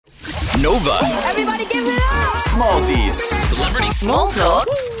Nova. Everybody give it up! Smallzy's Celebrity Small Talk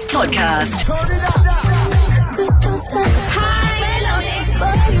Podcast. Hi, hello,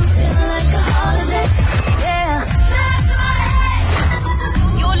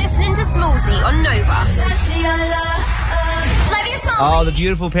 you're listening to Smallzy on Nova. Love you, Smallzy. Oh, the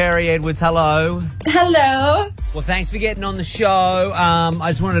beautiful Perry Edwards. Hello. Hello. Well, thanks for getting on the show. I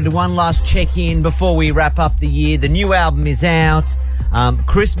just wanted to do one last check-in before we wrap up the year. The new album is out.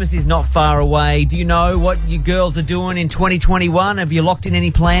 Christmas is not far away. Do you know what you girls are doing in 2021? Have you locked in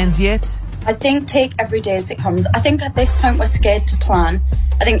any plans yet? I think take every day as it comes. I think at this point we're scared to plan.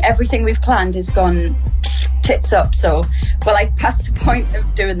 I think everything we've planned has gone tits up. So we're like past the point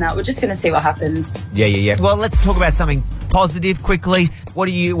of doing that. We're just going to see what happens. Yeah. Well, let's talk about something positive quickly. What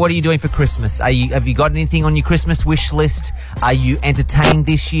are you doing for Christmas? Have you got anything on your Christmas wish list? Are you entertained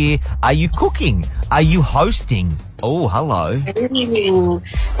this year? Are you cooking? Are you hosting? Oh, hello. Ooh.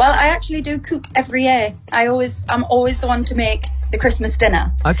 Well, I actually do cook every year. I'm always the one to make the Christmas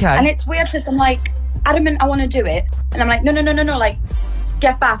dinner. Okay. And it's weird because I'm like adamant I want to do it, and I'm like no, like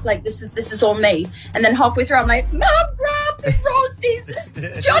get back, like this is all me. And then halfway through I'm like, Mom, grab the Frosties,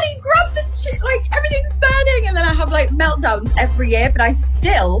 Johnny, grab the like everything's burning, and then I have like meltdowns every year, but I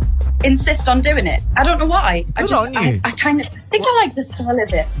still insist on doing it. I don't know why. Good on you. I kind of think I like the thrill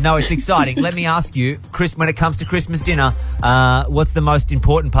of it. No, it's exciting. Let me ask you, Chris, when it comes to Christmas dinner, what's the most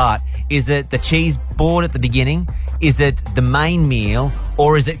important part? Is it the cheese board at the beginning? Is it the main meal?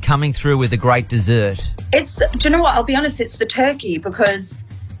 Or is it coming through with a great dessert? Do you know what? I'll be honest, it's the turkey, because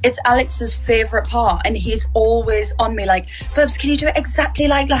it's Alex's favourite part, and he's always on me like, Bubs, can you do it exactly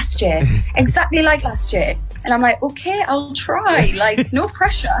like last year? Exactly like last year. And I'm like, okay, I'll try. Like, no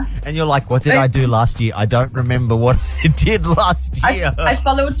pressure. And you're like, what did I do last year? I don't remember what I did last year. I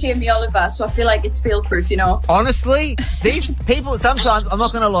followed Jamie Oliver, so I feel like it's feel-proof, you know? Honestly, these people, sometimes, I'm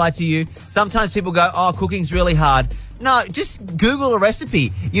not going to lie to you, sometimes people go, oh, cooking's really hard. No, just Google a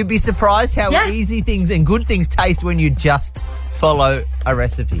recipe. You'd be surprised how easy things and good things taste when you just follow a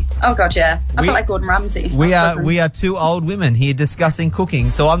recipe. Oh God, yeah. I feel like Gordon Ramsay. We are two old women here discussing cooking,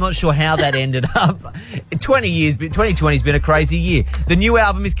 so I'm not sure how that ended up. 2020's been a crazy year. The new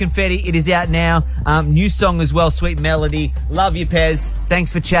album is Confetti. It is out now. New song as well, Sweet Melody. Love you, Pez.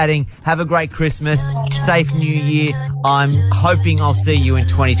 Thanks for chatting. Have a great Christmas. Safe New Year. I'm hoping I'll see you in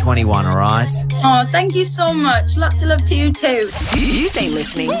 2021, all right? Oh, thank you so much. Lots of love to you too. You've been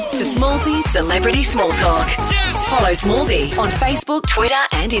listening to Smallzy Celebrity Small Talk. Yes! Follow Smallzy on Facebook, Twitter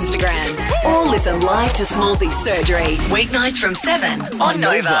and Instagram. Or listen live to Smallzy Surgery, weeknights from 7 on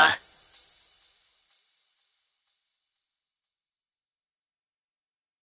Nova.